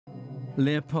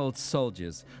Leopold's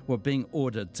soldiers were being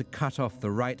ordered to cut off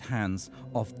the right hands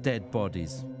of dead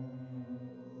bodies.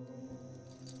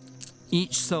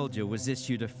 Each soldier was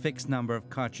issued a fixed number of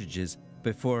cartridges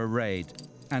before a raid,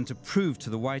 and to prove to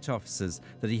the white officers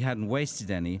that he hadn't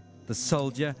wasted any, the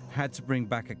soldier had to bring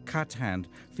back a cut hand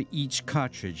for each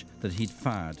cartridge that he'd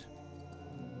fired.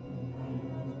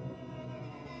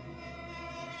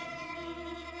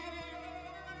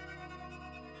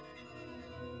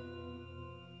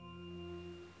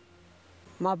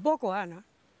 Maboko ana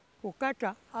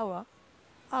kukata awa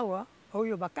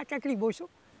oyo bakata kliboso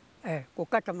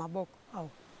kukata maboko awa.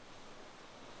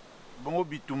 Bongo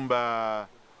bitumba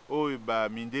oyo ba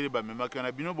mindele ba memaki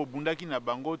na bino bo bundaki na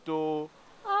bango to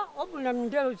obunda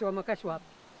mindele zo makasi wapi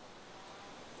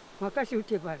makasi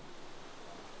ute pale.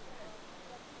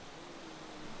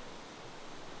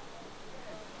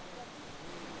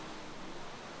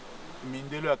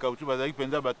 Mindele ya kautu bazaki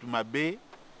penza batu mabe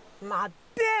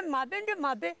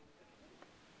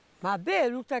mabe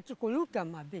luta tikuluta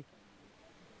mabe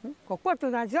kokoto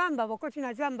na zamba bokoti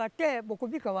na zamba te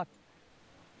bokubika wapi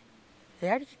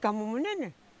yari kikamu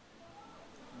munene.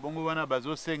 Bongo wana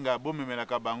bazo senga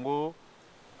bomemelaka bango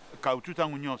kautu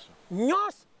tangu nyonso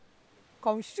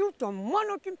kausuto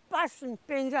mono kimpasi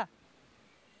mpenza.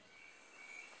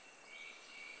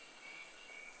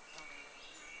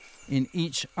 In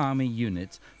each army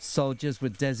unit, soldiers were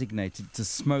designated to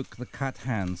smoke the cut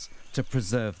hands to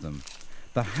preserve them.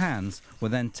 The hands were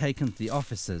then taken to the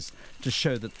officers to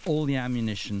show that all the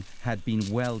ammunition had been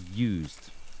well used.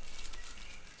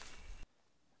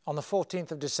 On the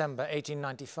 14th of December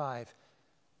 1895,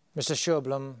 Mr.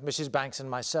 Sjöblom, Mrs. Banks and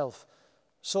myself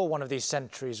saw one of these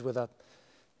sentries with a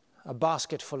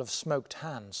basket full of smoked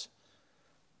hands.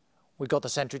 We got the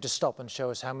sentry to stop and show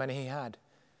us how many he had.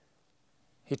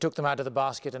 He took them out of the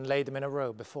basket and laid them in a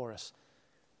row before us.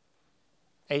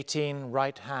 18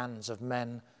 right hands of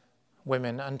men,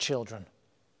 women and children.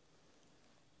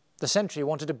 The sentry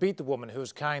wanted to beat the woman who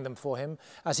was carrying them for him,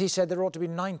 as he said there ought to be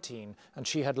 19 and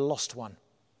she had lost one.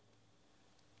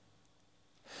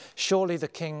 Surely the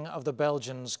king of the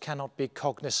Belgians cannot be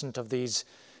cognizant of these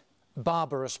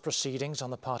barbarous proceedings on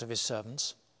the part of his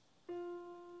servants.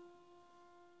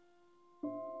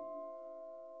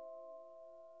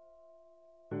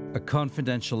 A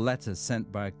confidential letter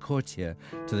sent by a courtier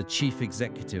to the chief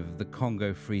executive of the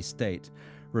Congo Free State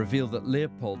revealed that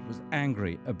Leopold was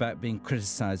angry about being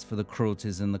criticized for the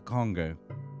cruelties in the Congo.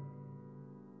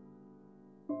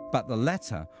 But the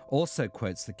letter also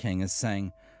quotes the king as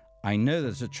saying, "I know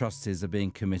that atrocities are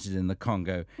being committed in the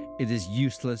Congo. It is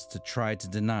useless to try to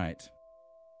deny it."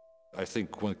 I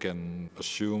think one can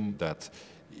assume that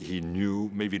he knew,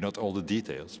 maybe not all the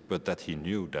details, but that he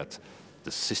knew that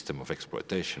the system of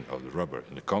exploitation of the rubber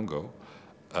in the Congo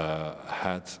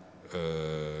had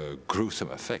gruesome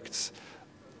effects.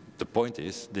 The point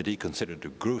is, did he consider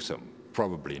it gruesome?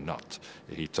 Probably not.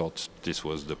 He thought this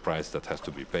was the price that has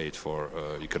to be paid for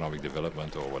economic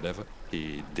development or whatever.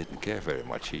 He didn't care very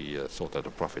much. He thought that the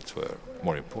profits were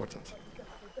more important.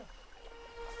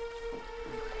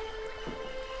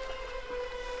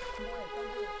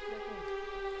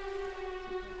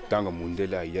 Tango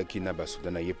mundela yaki na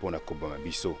basuda na ye pona kobama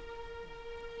biso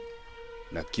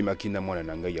nakimaki na mwana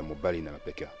na ngai ya mobali na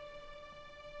mapeka.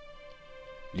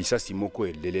 Lisasi moko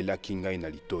elelelaki ngai na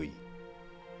litoi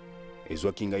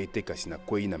ezwaki ngai te kasi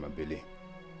nakwei na mabele.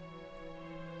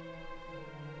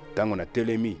 Tango na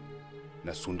telemi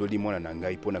nasundoli mwana na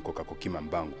ngai pona koka kokima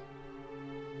mbangu.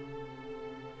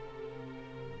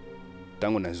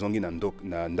 Tango nazongi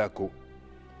na ndako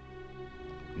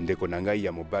ndeko na ngai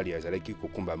ya mobali azalaki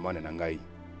kokumba mwana na ngai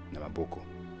na maboko.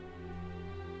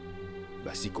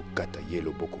 Basi kokata ye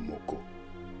loboko moko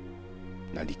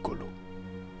na likolo.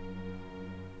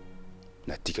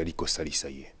 Natikali kosalisa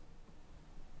ye.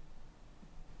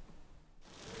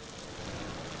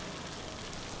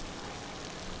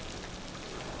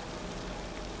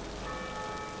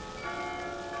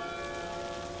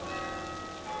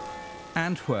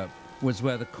 Antwerp was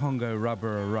where the Congo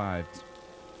rubber arrived.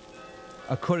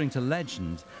 According to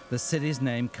legend, the city's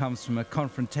name comes from a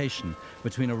confrontation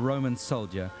between a Roman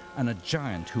soldier and a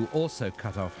giant who also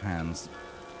cut off hands.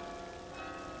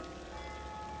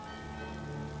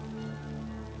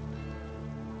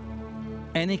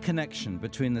 Any connection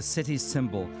between the city's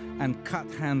symbol and cut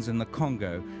hands in the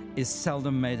Congo is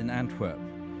seldom made in Antwerp.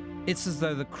 It's as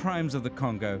though the crimes of the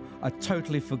Congo are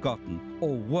totally forgotten,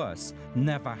 or worse,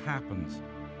 never happened.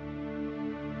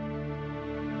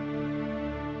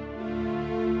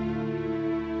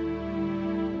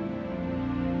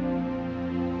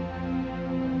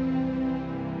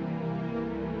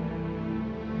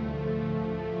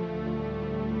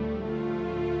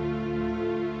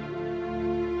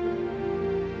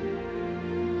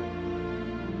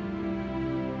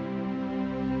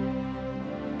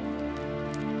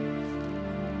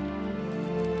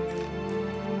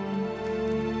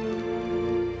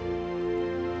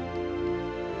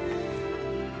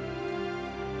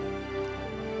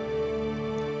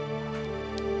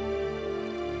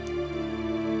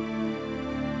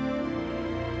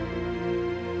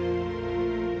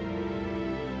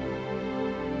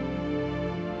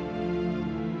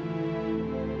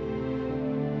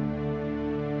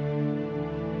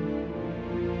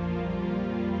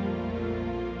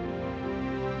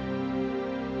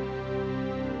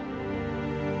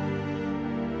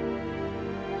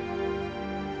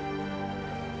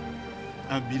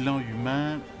 Un bilan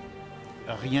humain,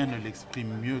 rien ne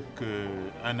l'exprime mieux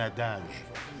qu'un adage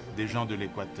des gens de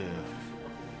l'Équateur.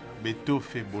 Beto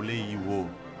fait boler Iwo,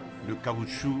 le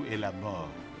caoutchouc et la mort.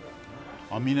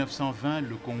 En 1920,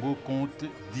 le Congo compte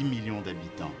 10 millions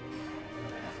d'habitants.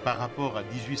 Par rapport à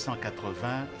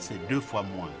 1880, c'est 2 fois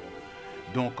moins.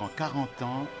 Donc en 40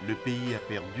 ans, le pays a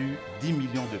perdu 10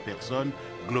 millions de personnes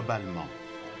globalement.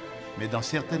 Mais dans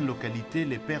certaines localités,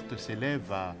 les pertes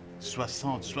s'élèvent à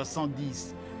 60,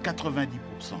 70, 90%.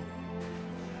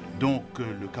 Donc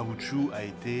le caoutchouc a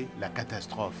été la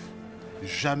catastrophe.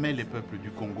 Jamais les peuples du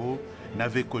Congo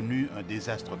n'avaient connu un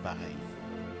désastre pareil.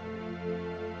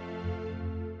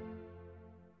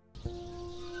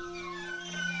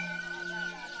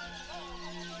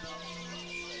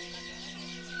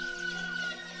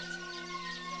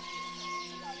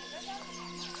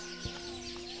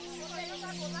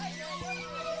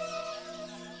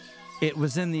 It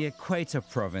was in the Equator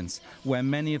province where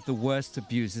many of the worst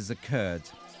abuses occurred.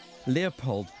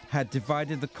 Leopold had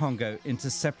divided the Congo into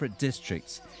separate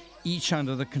districts, each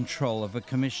under the control of a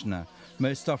commissioner,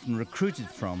 most often recruited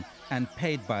from and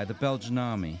paid by the Belgian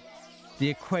army. The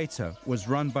Equator was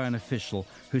run by an official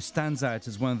who stands out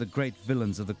as one of the great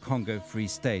villains of the Congo Free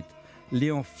State.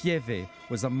 Léon Fiévé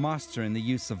was a master in the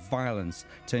use of violence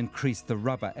to increase the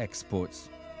rubber exports.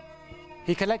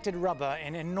 He collected rubber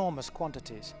in enormous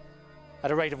quantities, at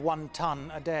a rate of 1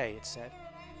 ton a day, it said.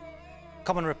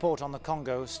 Common report on the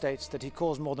Congo states that he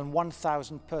caused more than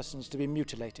 1,000 persons to be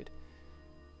mutilated.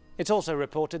 It's also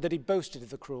reported that he boasted of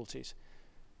the cruelties,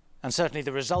 and certainly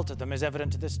the result of them is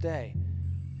evident to this day,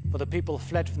 for the people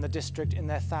fled from the district in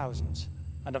their thousands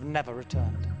and have never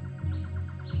returned.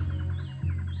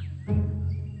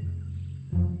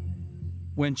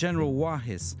 When General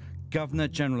Wahis, Governor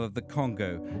General of the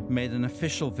Congo, made an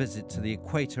official visit to the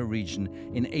Equator region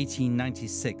in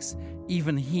 1896,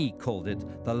 even he called it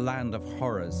the land of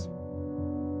horrors.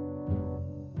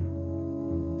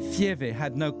 Fiévé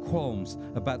had no qualms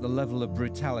about the level of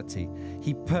brutality.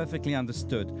 He perfectly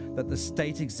understood that the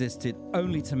state existed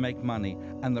only to make money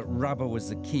and that rubber was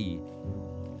the key.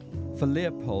 For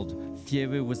Leopold,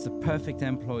 Fiévé was the perfect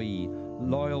employee,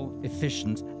 loyal,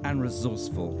 efficient and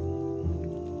resourceful.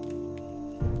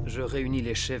 Je réunis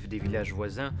les chefs des villages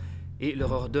voisins et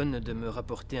leur ordonne de me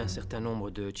rapporter un certain nombre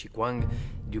de chikwang,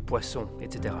 du poisson,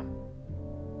 etc.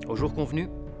 Au jour convenu,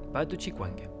 pas de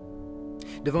chikwang.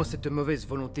 Devant cette mauvaise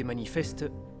volonté manifeste,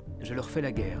 je leur fais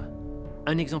la guerre.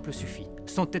 Un exemple suffit,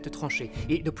 sans tête tranchée,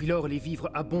 et depuis lors les vivres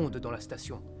abondent dans la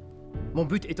station. Mon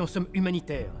but est en somme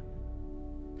humanitaire.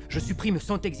 Je supprime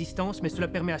 100 existences, mais cela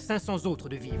permet à 500 autres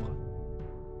de vivre.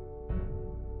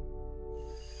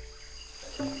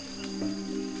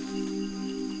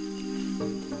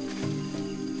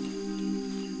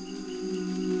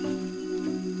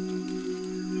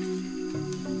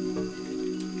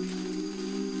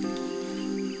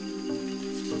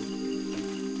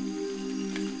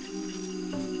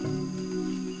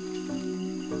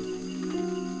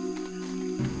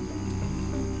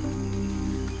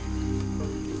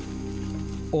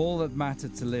 All that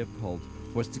mattered to Leopold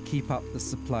was to keep up the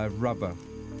supply of rubber.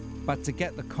 But to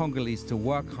get the Congolese to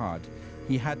work hard,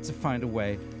 he had to find a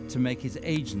way to make his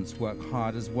agents work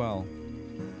hard as well.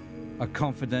 A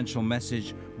confidential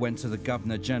message went to the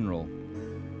Governor General.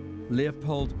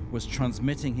 Leopold was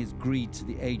transmitting his greed to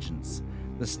the agents.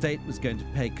 The state was going to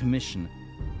pay commission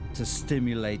to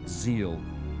stimulate zeal.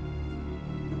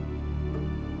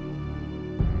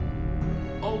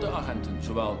 Al de agenten,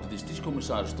 zowel de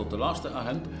districtscommissaris tot de laatste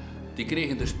agent, die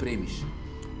kregen dus premies.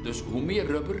 Dus hoe meer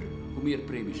rubber, hoe meer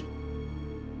premies.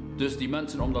 Dus die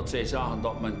mensen, omdat zij zagen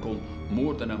dat men kon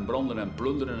moorden en branden en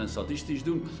plunderen en sadistisch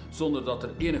doen, zonder dat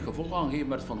er enig gevolg aangegeven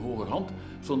werd van hogerhand,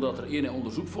 zonder dat er enig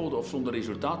onderzoek volgde of zonder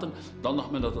resultaten, dan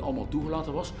dacht men dat het allemaal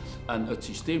toegelaten was. En het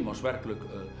systeem was werkelijk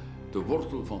de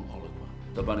wortel van alle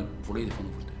kwaad. Daar ben ik volledig van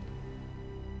overtuigd.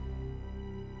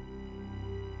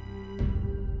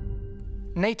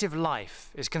 Native life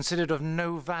is considered of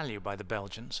no value by the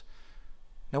Belgians.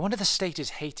 No wonder the state is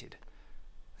hated.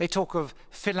 They talk of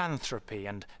philanthropy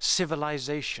and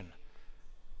civilization.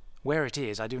 Where it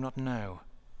is, I do not know.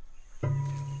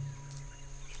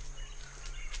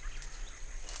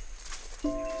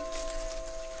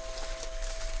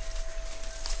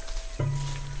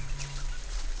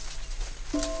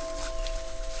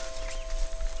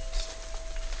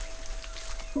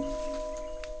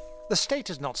 The state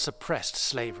has not suppressed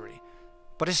slavery,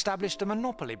 but established a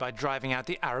monopoly by driving out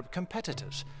the Arab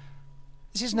competitors.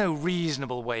 This is no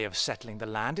reasonable way of settling the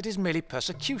land, it is merely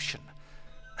persecution.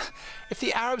 If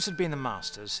the Arabs had been the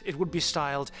masters, it would be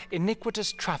styled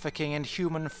iniquitous trafficking in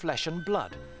human flesh and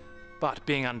blood. But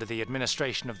being under the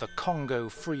administration of the Congo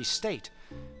Free State,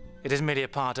 it is merely a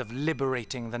part of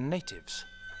liberating the natives.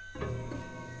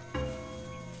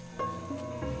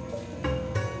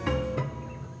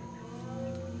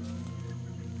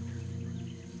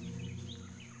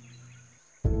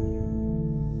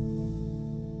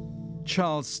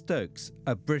 Charles Stokes,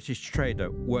 a British trader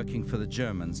working for the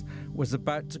Germans, was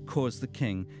about to cause the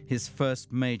king his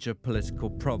first major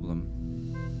political problem.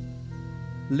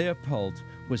 Leopold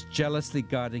was jealously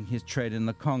guarding his trade in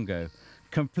the Congo,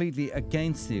 completely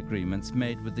against the agreements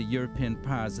made with the European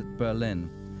powers at Berlin.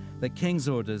 The king's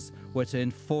orders were to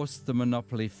enforce the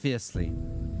monopoly fiercely.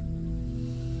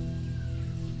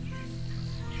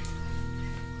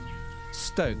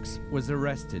 Stokes was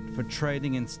arrested for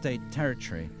trading in state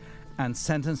territory and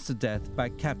sentenced to death by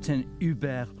Captain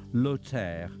Hubert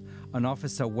Lothaire, an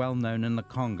officer well known in the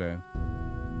Congo.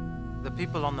 The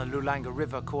people on the Lulanga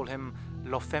River call him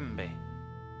Lofembe.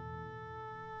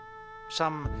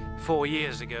 Some 4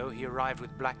 years ago, he arrived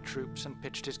with black troops and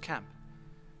pitched his camp.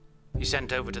 He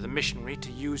sent over to the missionary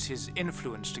to use his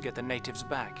influence to get the natives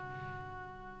back.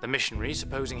 The missionary,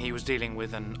 supposing he was dealing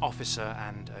with an officer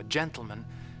and a gentleman,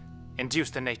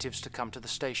 induced the natives to come to the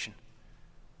station.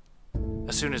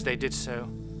 As soon as they did so,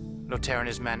 Lothaire and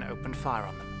his men opened fire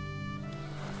on them.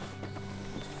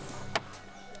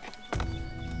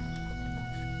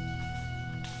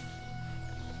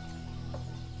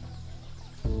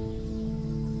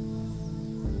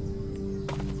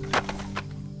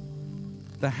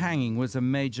 The hanging was a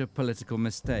major political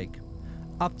mistake.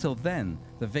 Up till then,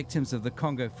 the victims of the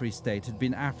Congo Free State had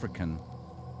been African.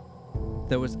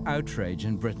 There was outrage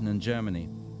in Britain and Germany.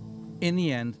 In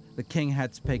the end, the king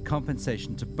had to pay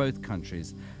compensation to both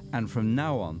countries, and from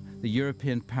now on, the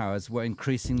European powers were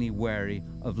increasingly wary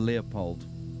of Leopold.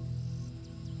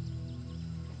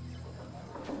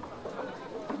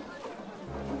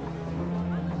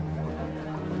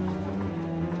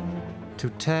 To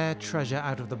tear treasure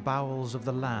out of the bowels of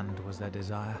the land was their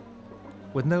desire,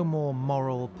 with no more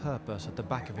moral purpose at the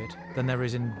back of it than there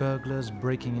is in burglars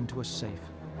breaking into a safe.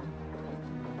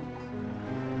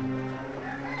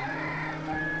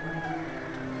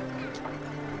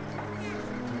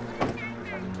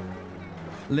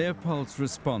 Leopold's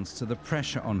response to the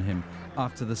pressure on him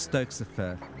after the Stokes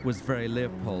affair was very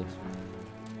Leopold.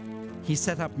 He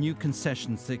set up new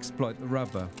concessions to exploit the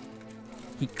rubber.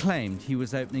 He claimed he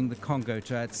was opening the Congo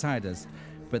to outsiders,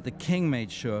 but the king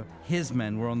made sure his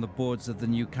men were on the boards of the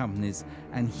new companies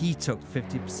and he took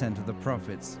 50% of the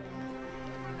profits.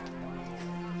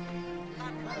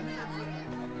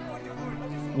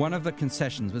 One of the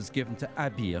concessions was given to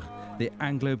Abir, the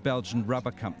Anglo-Belgian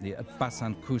rubber company at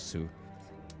Basankusu.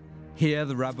 Here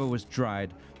the rubber was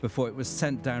dried before it was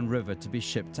sent downriver to be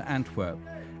shipped to Antwerp,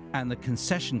 and the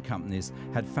concession companies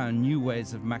had found new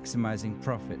ways of maximizing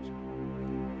profit.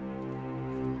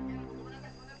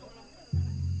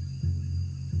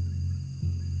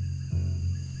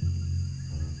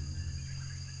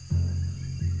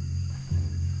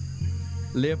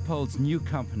 Leopold's new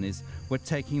companies were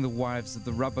taking the wives of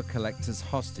the rubber collectors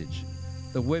hostage.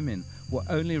 The women were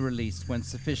only released when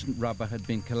sufficient rubber had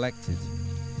been collected.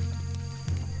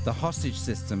 The hostage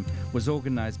system was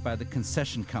organized by the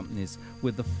concession companies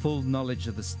with the full knowledge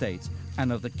of the state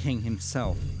and of the king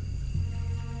himself.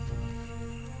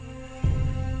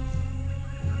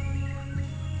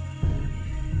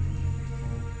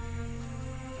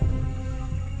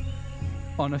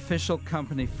 On official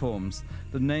company forms,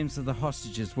 the names of the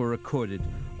hostages were recorded,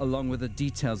 along with the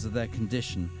details of their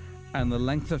condition and the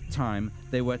length of time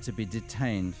they were to be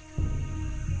detained.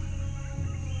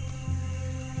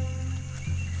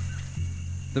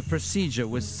 The procedure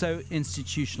was so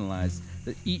institutionalized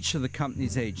that each of the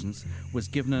company's agents was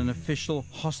given an official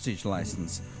hostage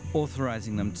license,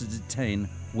 authorizing them to detain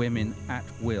women at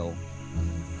will.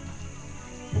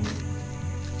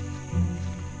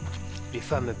 Les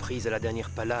femmes prises à la dernière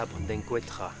palabre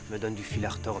d'Enkoetra me donnent du fil à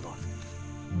retordre.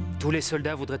 Tous les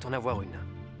soldats voudraient en avoir une.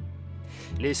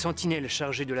 Les sentinelles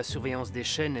chargées de la surveillance des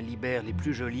chaînes libèrent les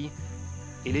plus jolies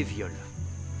et les violent.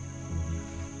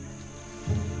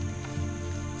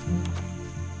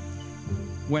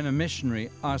 When a missionary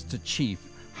asked a chief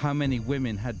how many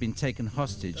women had been taken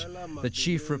hostage, the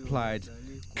chief replied,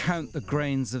 "Count the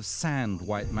grains of sand,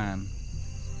 white man."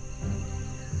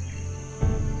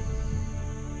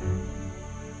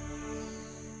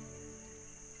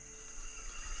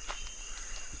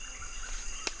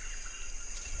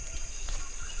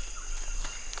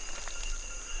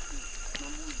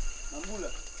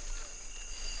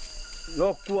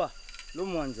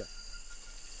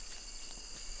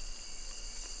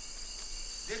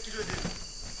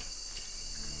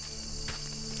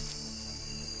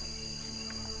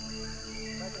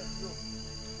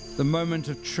 The moment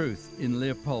of truth in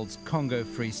Leopold's Congo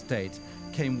Free State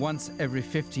came once every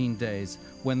 15 days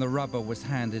when the rubber was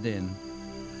handed in.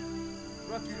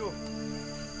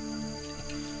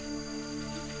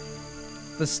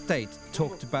 The state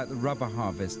talked about the rubber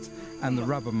harvest and the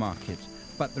rubber market,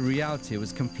 but the reality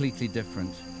was completely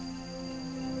different.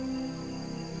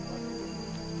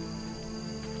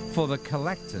 For the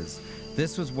collectors,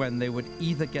 this was when they would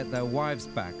either get their wives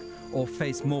back or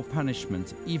face more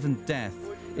punishment, even death,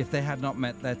 if they had not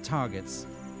met their targets.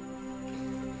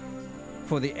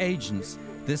 For the agents,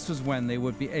 this was when they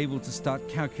would be able to start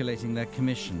calculating their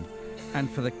commission.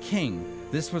 And for the king,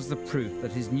 this was the proof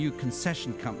that his new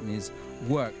concession companies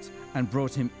worked and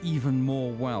brought him even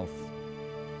more wealth.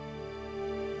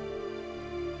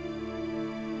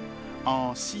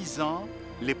 En 6 ans,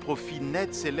 les profits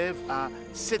nets s'élèvent à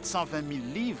 720 000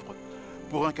 livres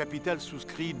pour un capital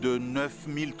souscrit de 9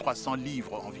 300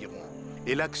 livres environ.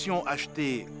 Et l'action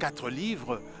achetée 4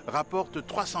 livres rapporte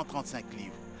 335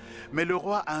 livres. Mais le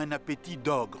roi a un appétit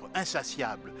d'ogre,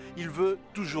 insatiable. Il veut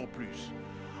toujours plus.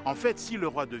 En fait, si le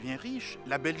roi devient riche,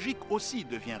 la Belgique aussi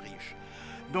devient riche.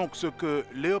 Donc ce que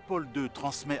Léopold II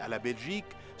transmet à la Belgique,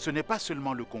 ce n'est pas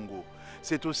seulement le Congo,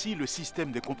 c'est aussi le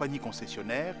système des compagnies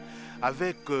concessionnaires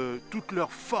avec toute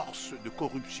leur force de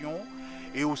corruption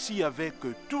et aussi avec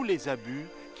tous les abus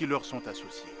qui leur sont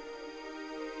associés.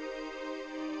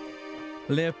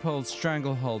 Leopold's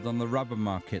stranglehold on the rubber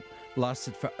market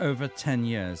lasted for over 10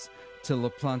 years, till the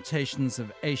plantations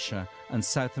of Asia and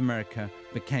South America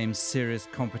became serious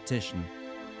competition.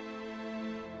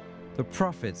 The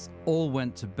profits all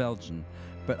went to Belgium,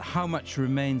 but how much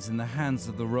remains in the hands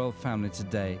of the royal family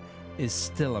today is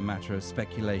still a matter of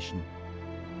speculation.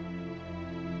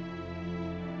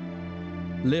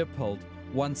 Leopold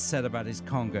once said about his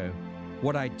Congo,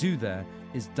 "What I do there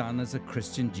is done as a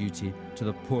Christian duty to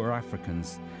the poor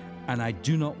Africans, and I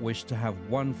do not wish to have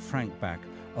 1 franc back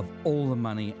of all the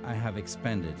money I have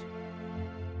expended."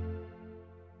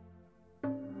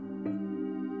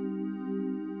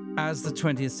 As the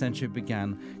 20th century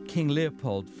began, King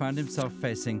Leopold found himself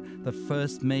facing the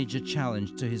first major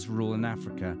challenge to his rule in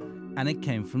Africa, and it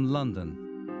came from London.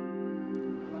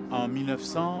 En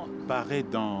 1900, paraît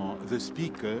dans The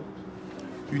Speaker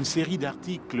une série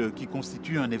d'articles qui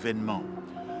constituent un événement.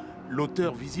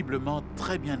 L'auteur, visiblement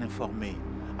très bien informé,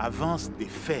 avance des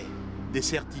faits, des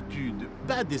certitudes,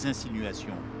 pas des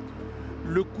insinuations.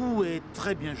 Le coup est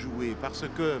très bien joué parce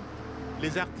que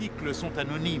les articles sont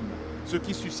anonymes, ce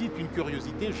qui suscite une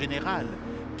curiosité générale.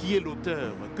 Qui est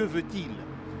l'auteur? Que veut-il?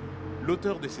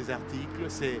 L'auteur de ces articles,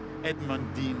 c'est Edmund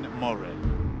Dean Morel.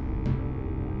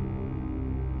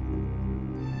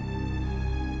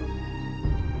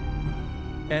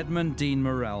 Edmund Dean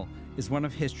Morel is one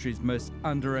of history's most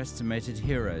underestimated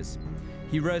heroes.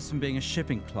 He rose from being a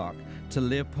shipping clerk to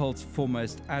Leopold's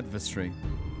foremost adversary.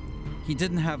 He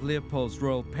didn't have Leopold's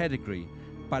royal pedigree,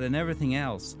 but in everything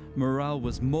else, Morel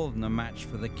was more than a match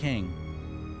for the king.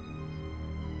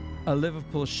 A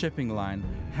Liverpool shipping line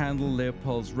handled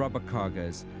Leopold's rubber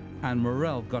cargoes, and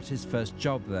Morel got his first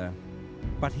job there.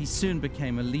 But he soon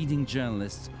became a leading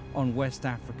journalist on West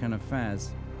African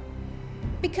affairs.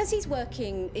 Because he's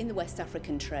working in the West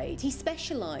African trade, he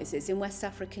specialises in West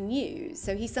African news.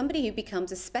 So he's somebody who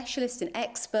becomes a specialist and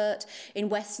expert in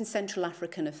West and Central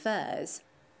African affairs.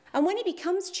 And when he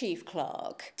becomes chief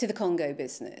clerk to the Congo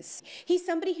business, he's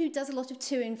somebody who does a lot of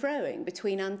to and froing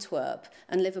between Antwerp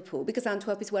and Liverpool, because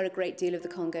Antwerp is where a great deal of the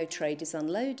Congo trade is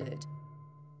unloaded.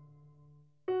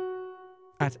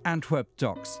 At Antwerp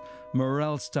docks,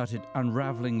 Morel started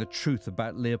unravelling the truth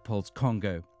about Leopold's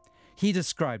Congo. He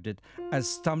described it as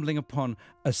stumbling upon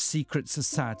a secret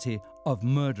society of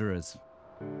murderers.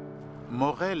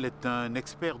 Morel est un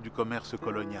expert du commerce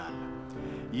colonial.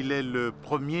 Il est le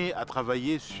premier à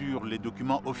travailler sur les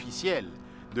documents officiels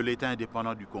de l'État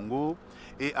indépendant du Congo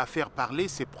et à faire parler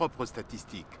ses propres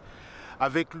statistiques.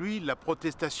 Avec lui, la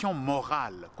protestation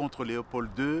morale contre Léopold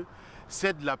II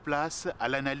cède la place à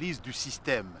l'analyse du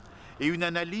système, et une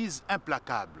analyse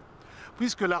implacable.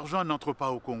 Puisque l'argent n'entre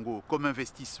pas au Congo comme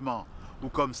investissement ou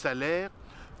comme salaire,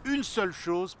 une seule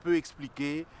chose peut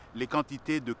expliquer les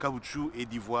quantités de caoutchouc et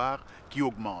d'ivoire qui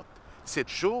augmentent. Cette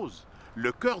chose,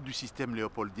 le cœur du système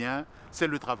léopoldien, c'est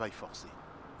le travail forcé.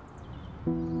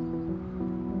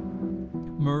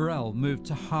 Morel moved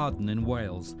to Harden in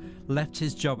Wales, left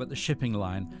his job at the shipping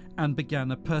line, and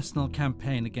began a personal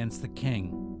campaign against the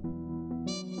king.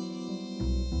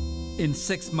 In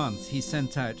 6 months, he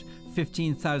sent out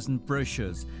 15,000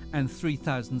 brochures and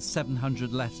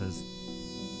 3,700 letters.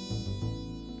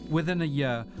 Within a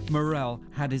year, Morel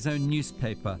had his own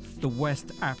newspaper, the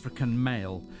West African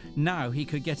Mail. Now he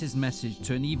could get his message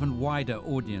to an even wider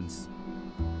audience.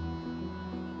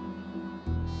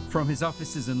 From his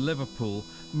offices in Liverpool,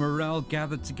 Morel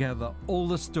gathered together all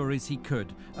the stories he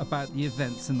could about the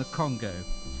events in the Congo,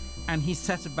 and he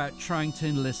set about trying to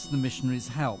enlist the missionaries'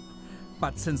 help.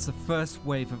 But since the first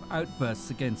wave of outbursts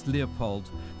against Leopold,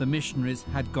 the missionaries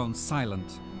had gone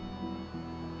silent.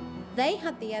 They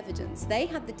had the evidence, they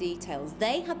had the details,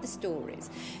 they had the stories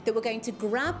that were going to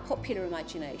grab popular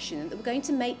imagination and that were going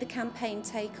to make the campaign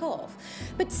take off.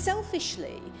 But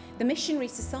selfishly, the missionary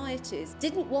societies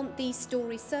didn't want these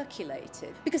stories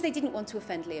circulated because they didn't want to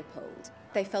offend Leopold.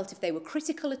 They felt if they were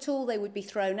critical at all, they would be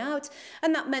thrown out,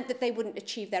 and that meant that they wouldn't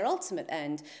achieve their ultimate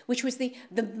end, which was the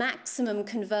maximum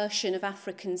conversion of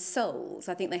African souls.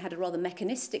 I think they had a rather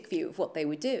mechanistic view of what they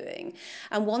were doing,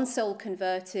 and one soul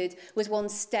converted was one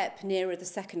step nearer the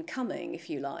second coming, if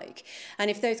you like. And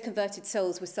if those converted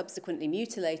souls were subsequently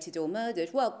mutilated or murdered,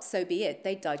 well, so be it.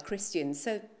 They died Christians,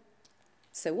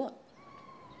 so what?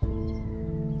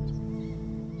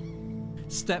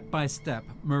 Step by step,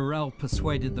 Morel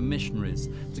persuaded the missionaries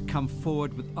to come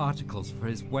forward with articles for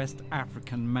his West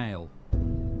African Mail.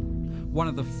 One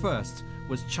of the first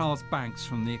was Charles Banks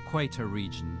from the Equator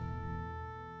region.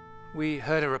 We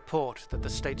heard a report that the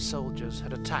state soldiers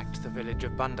had attacked the village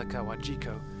of Bandaka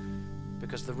Wajiko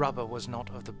because the rubber was not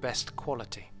of the best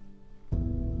quality.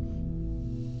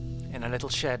 In a little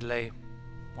shed lay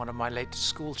one of my late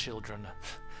school children,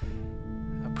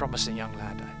 a promising young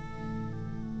lad.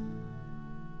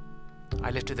 I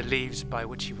lifted the leaves by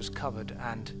which he was covered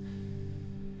and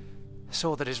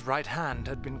saw that his right hand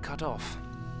had been cut off.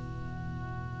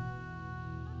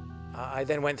 I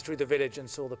then went through the village and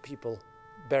saw the people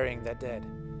burying their dead.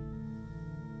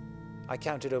 I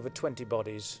counted over 20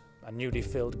 bodies and newly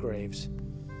filled graves.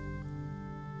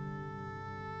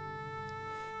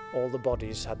 All the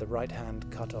bodies had the right hand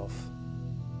cut off.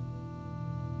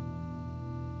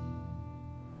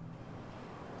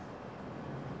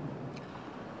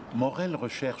 Morel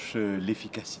recherche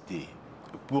l'efficacité.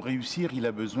 Pour réussir, il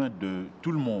a besoin de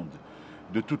tout le monde,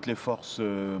 de toutes les forces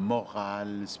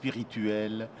morales,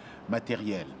 spirituelles,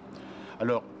 matérielles.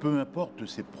 Alors, peu importe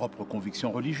ses propres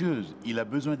convictions religieuses, il a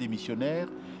besoin des missionnaires,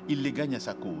 il les gagne à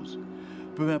sa cause.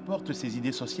 Peu importe ses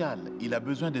idées sociales, il a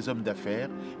besoin des hommes d'affaires,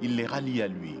 il les rallie à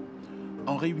lui.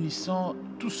 En réunissant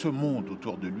tout ce monde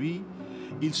autour de lui,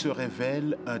 il se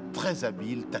révèle un très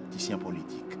habile tacticien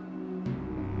politique.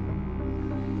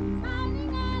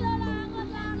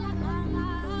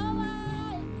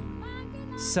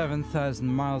 7,000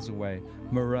 miles away,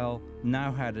 Morel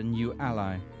now had a new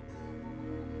ally.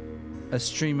 A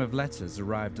stream of letters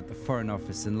arrived at the Foreign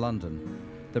Office in London.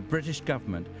 The British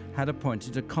government had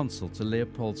appointed a consul to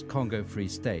Leopold's Congo Free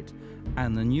State,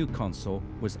 and the new consul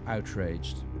was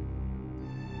outraged.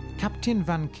 Captain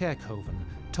van Kerkhoven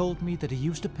told me that he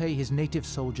used to pay his native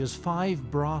soldiers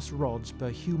 5 brass rods per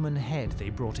human head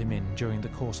they brought him in during the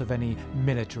course of any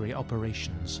military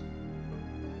operations.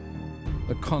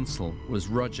 The consul was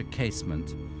Roger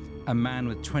Casement, a man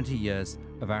with 20 years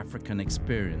of African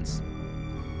experience.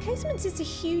 Casement is a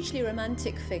hugely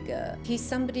romantic figure. He's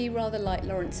somebody rather like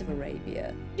Lawrence of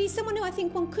Arabia. He's someone who I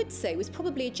think one could say was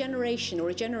probably a generation or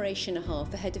a generation and a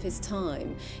half ahead of his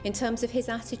time in terms of his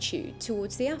attitude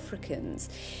towards the Africans.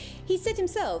 He said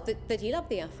himself that he loved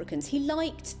the Africans. He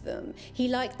liked them. He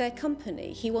liked their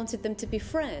company. He wanted them to be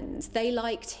friends. They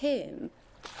liked him.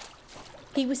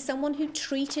 He was someone who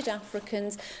treated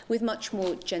Africans with much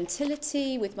more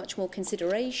gentility, with much more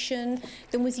consideration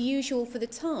than was usual for the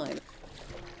time.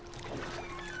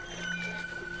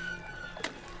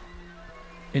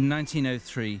 In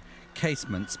 1903,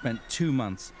 Casement spent 2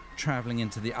 months travelling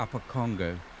into the Upper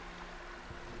Congo.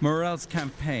 Morel's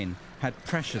campaign had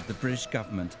pressured the British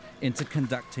government into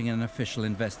conducting an official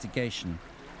investigation.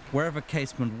 Wherever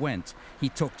Casement went, he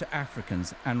talked to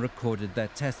Africans and recorded their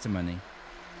testimony.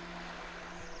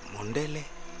 Mondele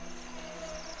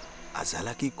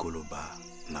azalaki koloba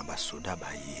na basoda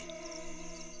baye.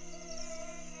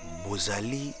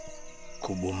 Bozali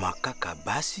koboma kaka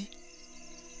basi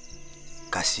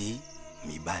kasi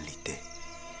mibali te.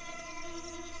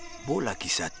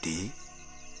 Bolakisa te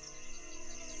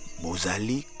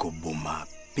bozali koboma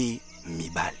pe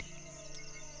mibali.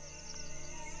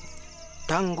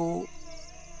 Tango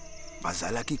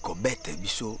bazalaki kobete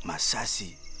biso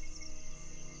masasi,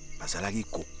 bazalaki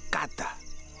kokata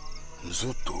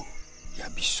nzoto ya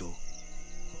biso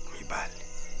mibali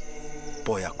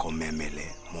po ya komemele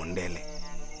mondele.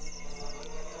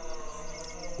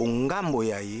 Ongambo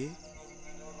ya ye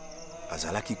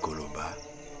azalaki koloba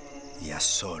ya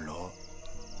solo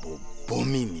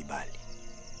bobomi mibali.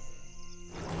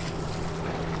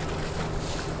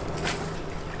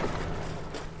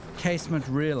 Casement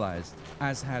realized,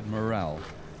 as had Morel,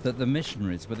 that the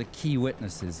missionaries were the key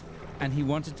witnesses, and he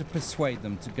wanted to persuade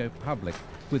them to go public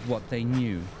with what they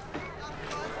knew.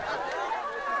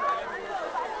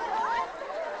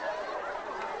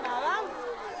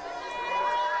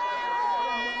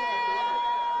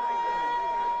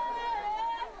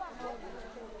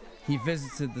 He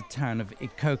visited the town of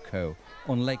Ikoko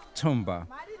on Lake Tumba,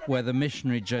 where the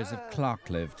missionary Joseph Clark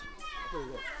lived.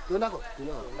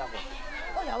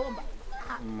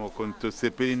 Mokonto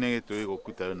sepeli nenge toye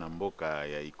kokuta na mboka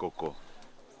ya Ikoko.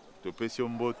 Topesi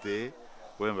mbote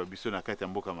wemba biso na kati ya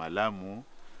mboka malamu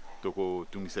toko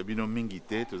tungisa bino mingi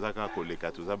te tozaka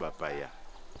koleka toza bapaya.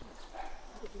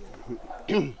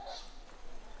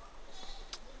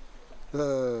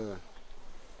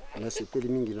 Na sepeli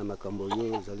mingi na makambo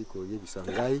yo zali koyebisa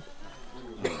ngai.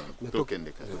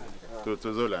 Tokende ka.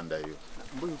 Tozolanda yo.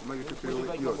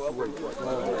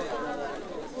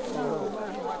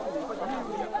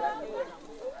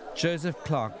 Joseph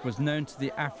Clark was known to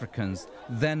the Africans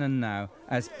then and now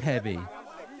as Pebi.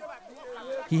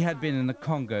 He had been in the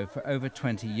Congo for over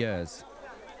 20 years.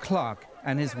 Clark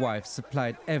and his wife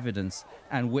supplied evidence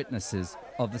and witnesses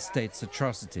of the state's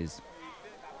atrocities.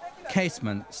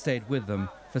 Casement stayed with them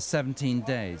for 17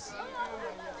 days.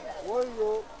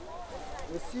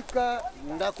 Esika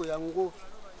ndako yango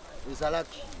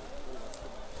ezalaki.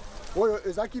 Oyo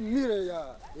ezaki mire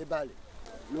ya ebale.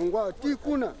 Longwa ti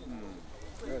kuna.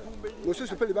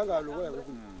 Mosusu pe libanga longwa ya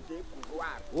kuna.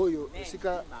 Oyo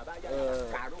esika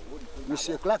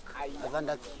Monsieur Clark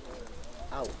avandaki.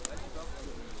 Awo.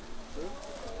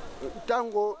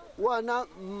 Tango wana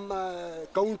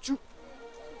kaunchu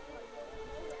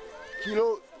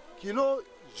kilo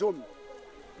zomi.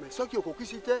 Mais soki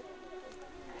okokisi te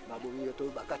babomi yo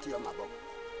to bakati ya maboko.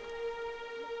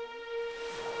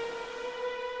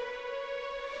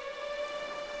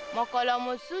 Mokolo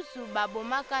mosusu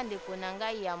babomaka ndeko na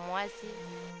ngai ya mwasi.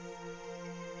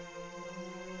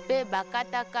 Pe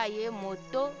bakataka ye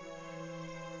moto,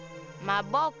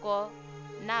 maboko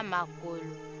na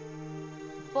makolo.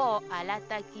 Po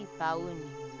alataki pauni.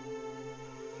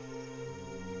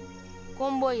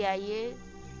 Kombo ya ye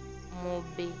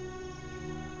Mobe.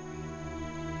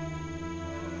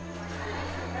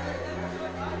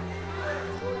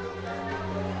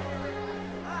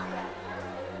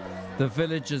 The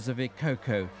villagers of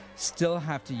Ikoko still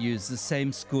have to use the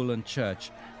same school and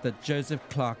church that Joseph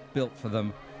Clark built for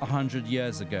them 100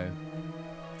 years ago.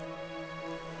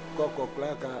 Koko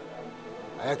Clark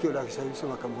ayaki olakisa biso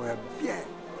makambo ya bien.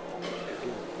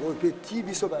 Oyo pe ti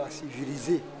biso ba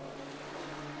civilisé.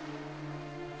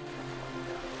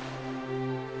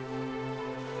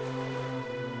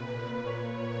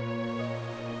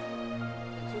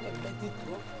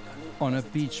 On a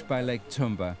beach by Lake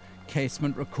Tumba,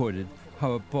 Casement recorded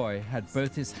how a boy had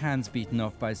both his hands beaten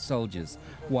off by soldiers,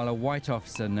 while a white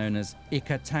officer known as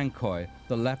Ikatankoi,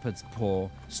 the leopard's paw,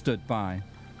 stood by.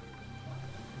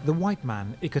 The white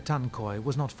man, Ikatankoi,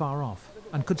 was not far off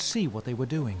and could see what they were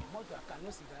doing.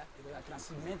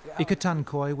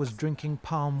 Ikatankoi was drinking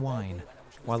palm wine,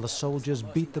 while the soldiers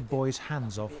beat the boy's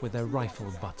hands off with their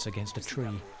rifle butts against a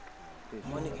tree.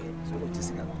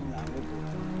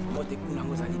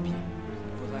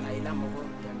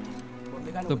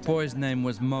 The boy's name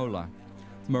was Mola.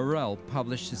 Morel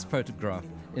published his photograph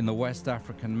in the West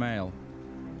African Mail.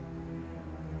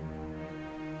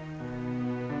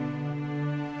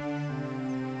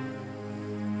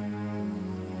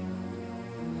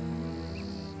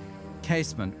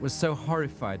 Casement was so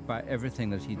horrified by everything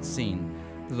that he'd seen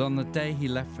that on the day he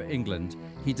left for England,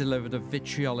 he delivered a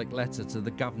vitriolic letter to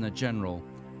the Governor-General,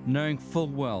 knowing full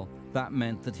well that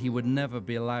meant that he would never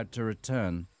be allowed to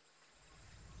return.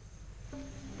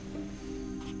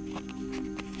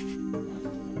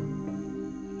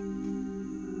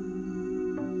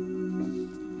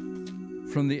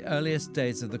 From the earliest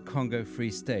days of the Congo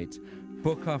Free State,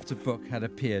 book after book had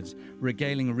appeared,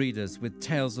 regaling readers with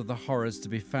tales of the horrors to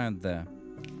be found there.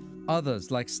 Others,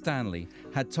 like Stanley,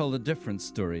 had told a different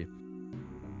story.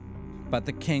 But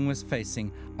the king was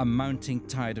facing a mounting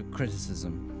tide of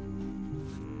criticism.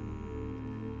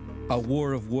 A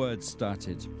war of words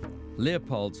started.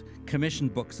 Leopold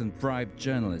commissioned books and bribed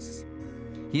journalists.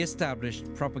 He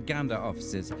established propaganda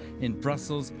offices in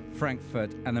Brussels,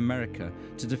 Frankfurt, and America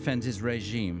to defend his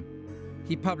regime.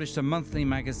 He published a monthly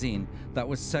magazine that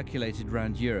was circulated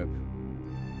around Europe.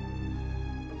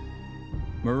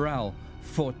 Morel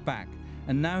fought back,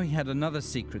 and now he had another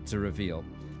secret to reveal.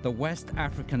 The West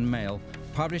African Mail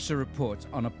published a report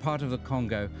on a part of the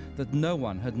Congo that no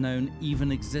one had known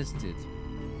even existed.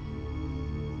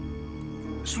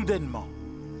 Soudainement,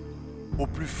 au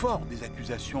plus fort des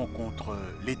accusations contre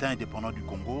l'État indépendant du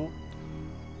Congo,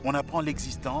 on apprend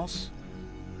l'existence,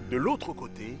 de l'autre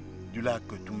côté du lac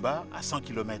Tumba, à 100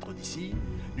 km d'ici,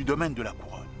 du domaine de la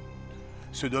Couronne.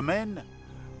 Ce domaine,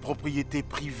 propriété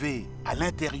privée à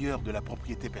l'intérieur de la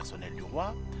propriété personnelle du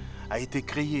roi, a été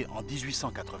créé en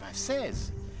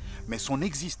 1896, mais son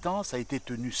existence a été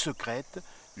tenue secrète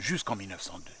jusqu'en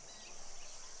 1902.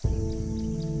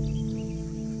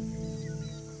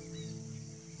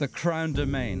 The Crown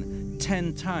domain,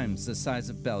 10 times the size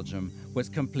of Belgium, was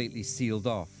completely sealed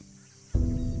off.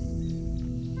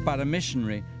 But a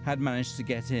missionary had managed to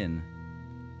get in.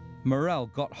 Morel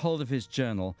got hold of his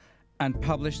journal and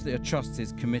published the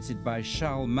atrocities committed by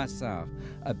Charles Massard,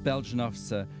 a Belgian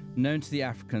officer known to the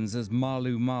Africans as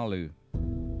Malu Malu.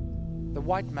 The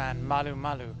white man, Malu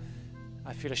Malu,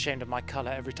 I feel ashamed of my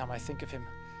colour every time I think of him,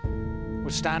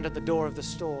 would stand at the door of the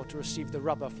store to receive the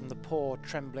rubber from the poor,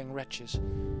 trembling wretches.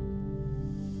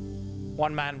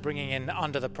 One man bringing in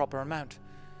under the proper amount.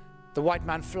 The white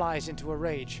man flies into a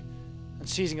rage and,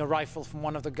 seizing a rifle from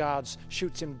one of the guards,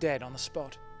 shoots him dead on the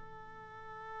spot.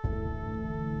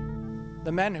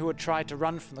 The men who had tried to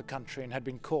run from the country and had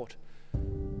been caught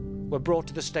were brought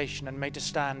to the station and made to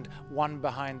stand one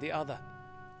behind the other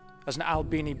as an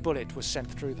Albini bullet was sent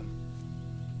through them.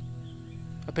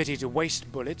 A pity to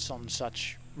waste bullets on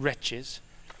such wretches.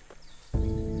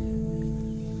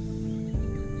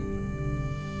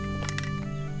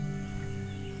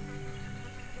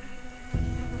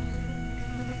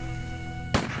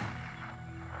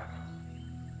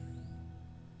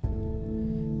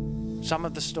 Some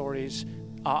of the stories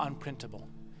are unprintable,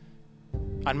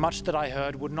 and much that I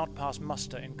heard would not pass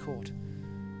muster in court.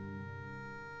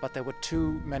 But there were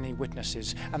too many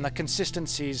witnesses, and the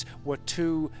consistencies were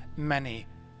too many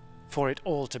for it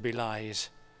all to be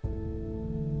lies.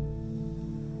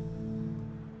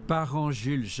 Baron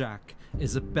Jules Jacques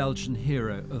is a Belgian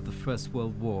hero of the First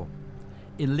World War.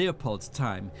 In Leopold's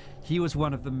time, he was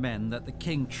one of the men that the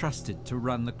king trusted to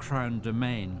run the Crown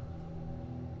domain.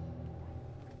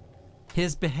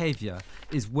 His behavior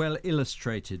is well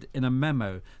illustrated in a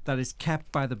memo that is kept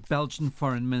by the Belgian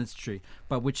Foreign Ministry,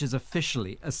 but which is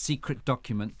officially a secret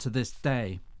document to this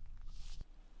day.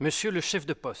 Monsieur le chef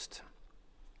de poste,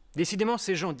 décidément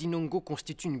ces gens d'Inongo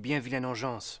constituent une bien vilaine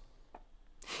engeance.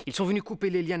 Ils sont venus couper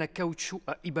les lianes à caoutchouc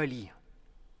à Ibali.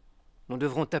 Nous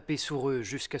devrons taper sur eux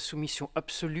jusqu'à soumission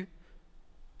absolue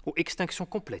ou extinction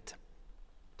complète.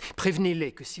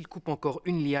 Prévenez-les que s'ils coupent encore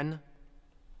une liane,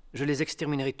 je les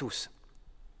exterminerai tous.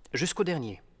 Jusqu'au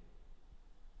dernier.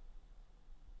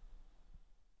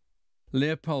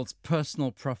 Leopold's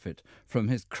personal profit from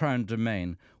his crown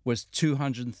domain was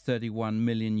 231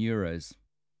 million euros.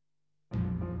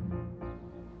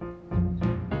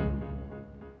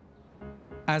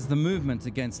 As the movement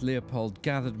against Leopold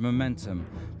gathered momentum,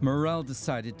 Morel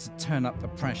decided to turn up the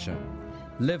pressure.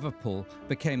 Liverpool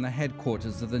became the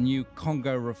headquarters of the new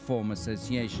Congo Reform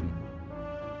Association.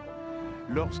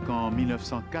 Lorsqu'en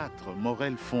 1904,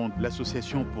 Morel fonde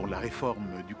l'Association pour la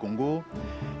réforme du Congo,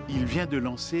 il vient de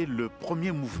lancer le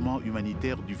premier mouvement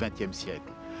humanitaire du XXe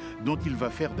siècle, dont il va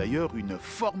faire d'ailleurs une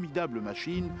formidable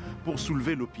machine pour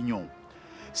soulever l'opinion.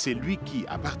 C'est lui qui,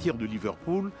 à partir de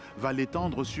Liverpool, va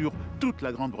l'étendre sur toute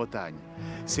la Grande-Bretagne.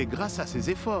 C'est grâce à ses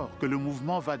efforts que le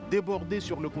mouvement va déborder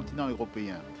sur le continent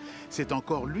européen. C'est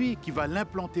encore lui qui va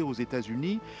l'implanter aux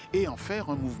États-Unis et en faire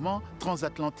un mouvement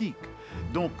transatlantique.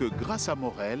 Donc, grâce à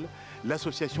Morel,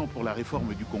 l'Association pour la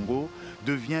réforme du Congo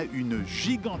devient une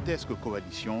gigantesque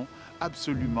coalition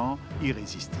absolument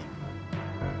irrésistible.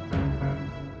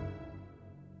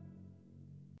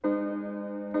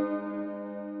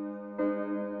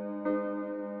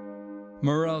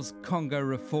 Morel's Congo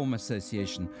Reform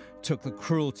Association took the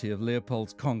cruelty of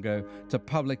Leopold's Congo to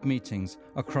public meetings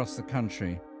across the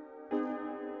country.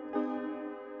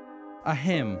 A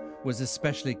hymn was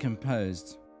especially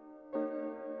composed.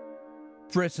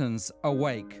 Britons,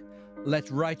 awake, let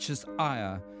righteous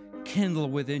ire kindle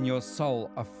within your soul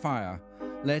a fire.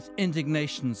 Let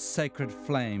indignation's sacred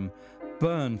flame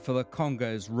burn for the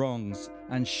Congo's wrongs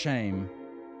and shame.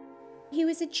 He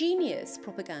was a genius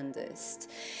propagandist.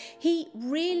 He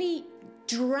really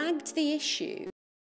dragged the issue